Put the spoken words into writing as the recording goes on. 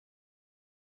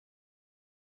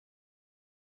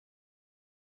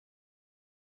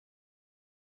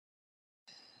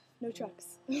No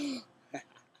trucks.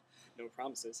 No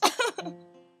promises. I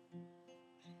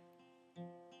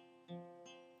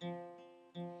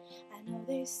know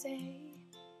they say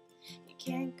you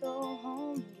can't go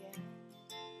home again.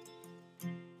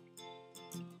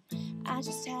 I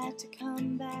just had to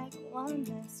come back one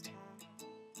last time.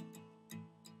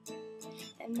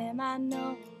 And ma'am, I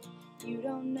know you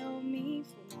don't know me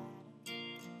from Adam,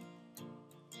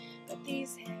 but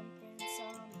these handprints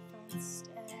on the front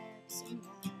steps are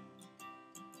mine.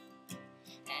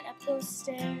 And up those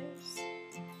stairs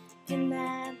in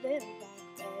that little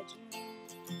back bedroom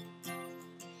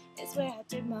is where I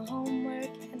did my homework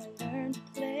and I learned to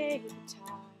play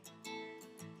guitar.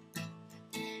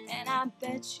 And I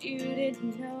bet you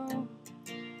didn't know,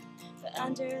 but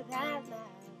under that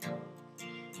loud oak,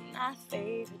 my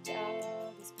favorite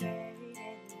dog is buried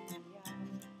in the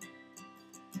yard.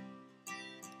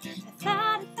 I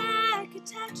thought if I could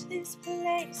touch this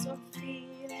place or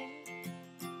feel it,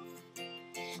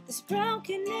 this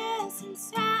brokenness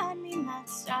inside me might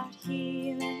start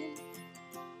healing.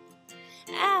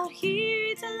 Out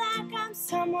here it's like I'm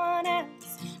someone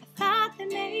else. I thought that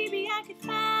maybe I could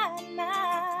find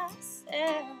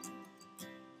myself.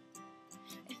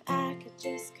 If I could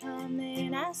just come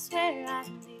in, I swear I'd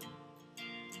leave.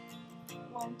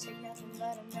 Won't take nothing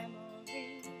but a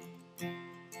memory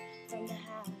from the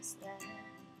house that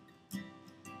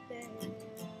built.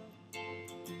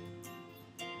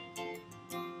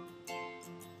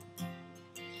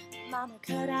 Mama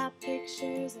cut out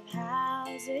pictures of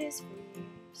houses for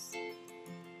years,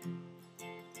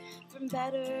 from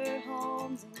Better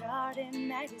Homes and Garden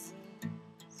magazines.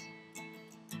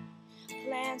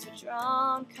 Plans were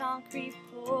drawn, concrete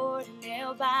poured,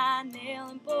 nail by nail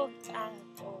and board by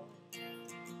board.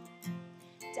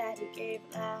 Daddy gave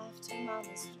life to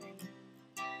Mama's dream.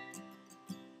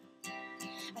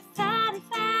 I thought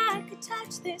if I could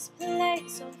touch this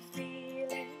place or feel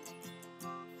it,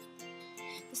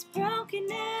 this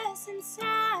brokenness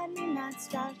inside me might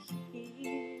start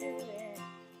healing.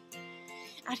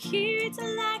 Out here it's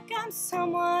like I'm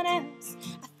someone else.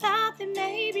 I thought that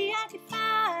maybe I could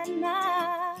find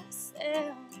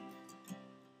myself.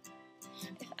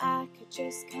 If I could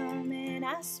just come in,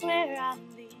 I swear I'd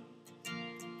leave.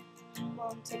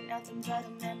 Won't take nothing but a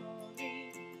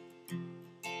memory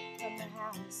from the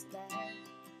house that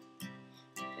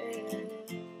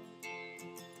built.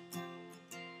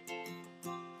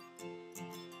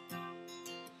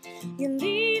 You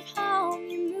leave home,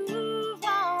 you move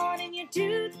on, and you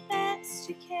do the best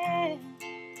you can.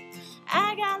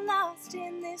 I got lost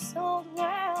in this old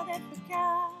world and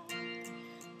forgot who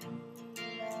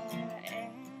I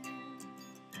am.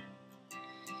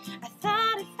 I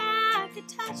thought if I could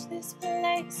touch this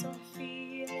place or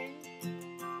feel it,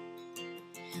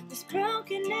 this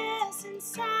brokenness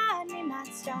inside me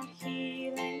might start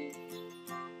healing.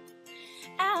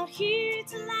 Out here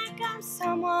it's like I'm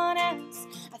someone else.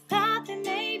 I thought that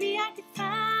maybe I could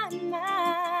find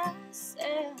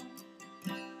myself.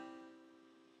 If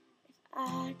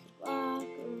I could walk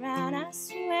around, I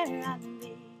swear I'd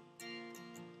leave.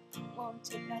 Won't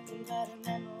take nothing but a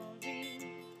memory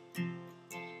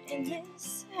in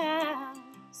this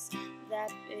house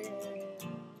that built.